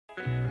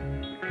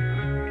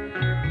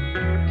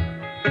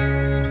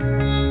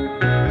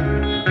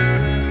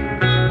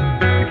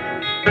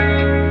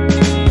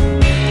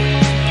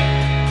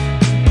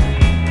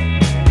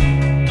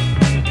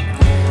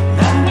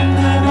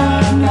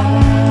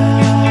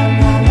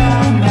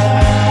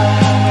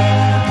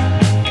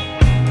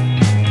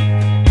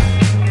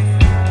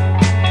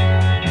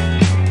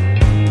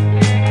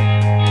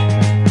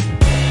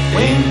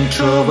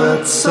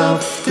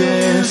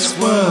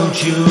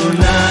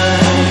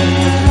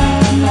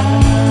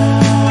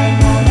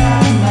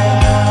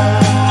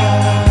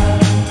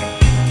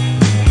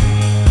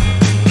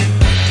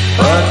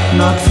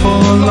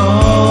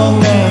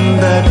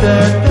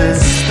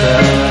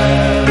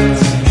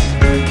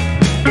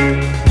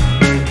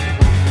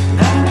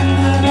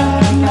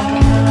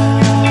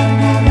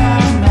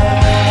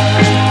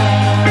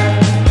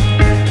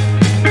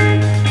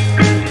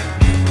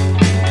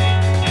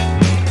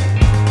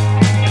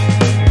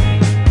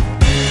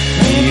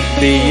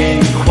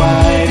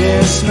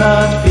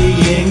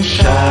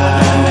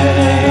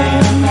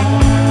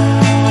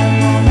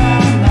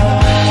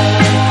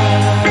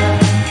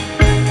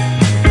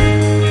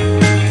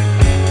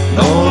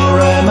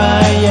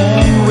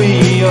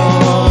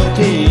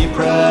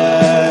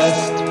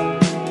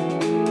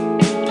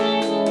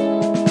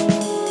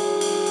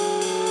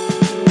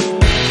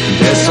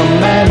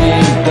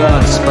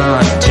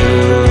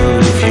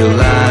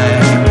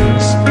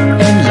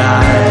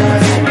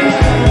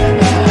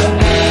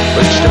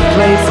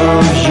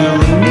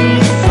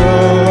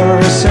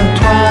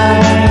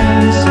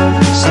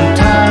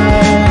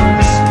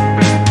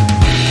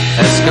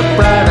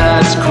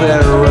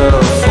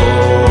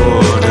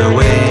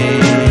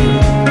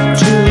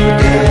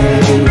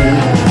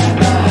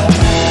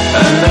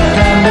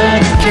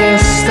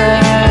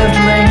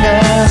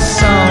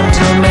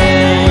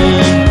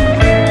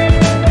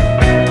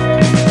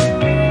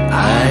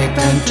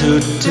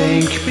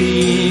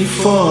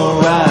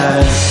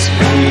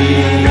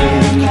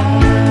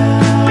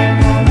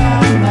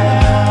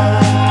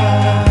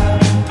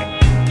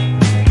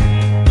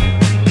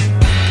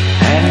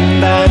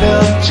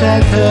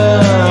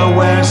checker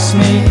wears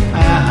me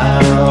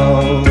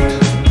out.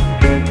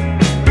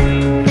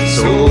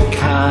 So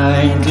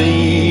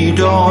kindly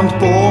don't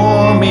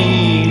bore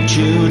me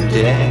to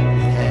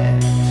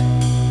death.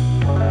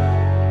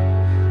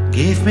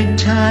 Give me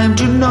time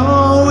to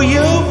know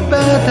you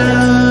better,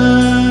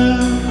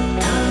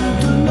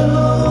 time to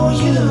know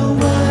you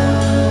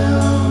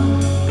well,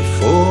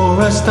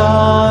 before I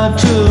start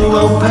to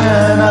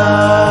open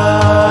up.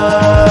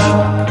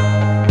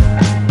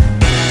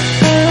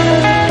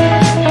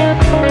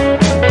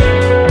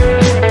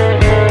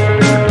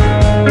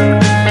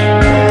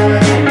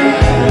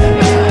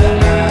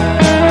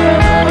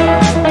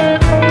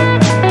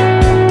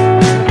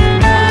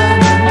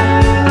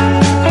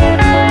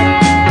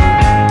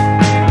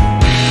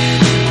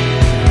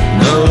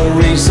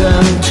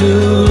 To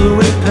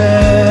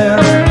repair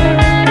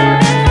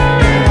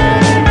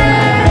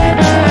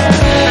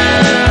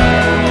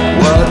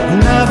what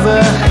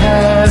never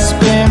has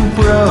been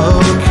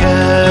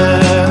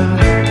broken.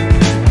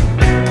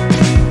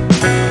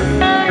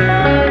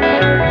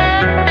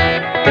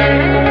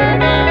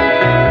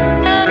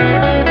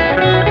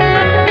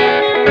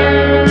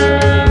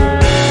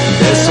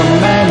 There's so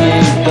many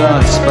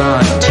dots,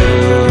 but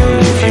too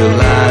few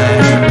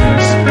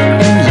lines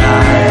in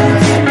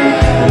life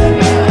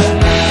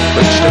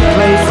which to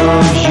play for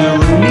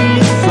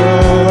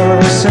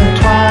universe and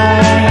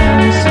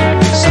twines.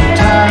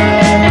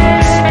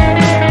 Sometimes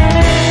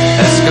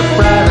ask a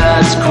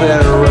bright-eyed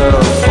square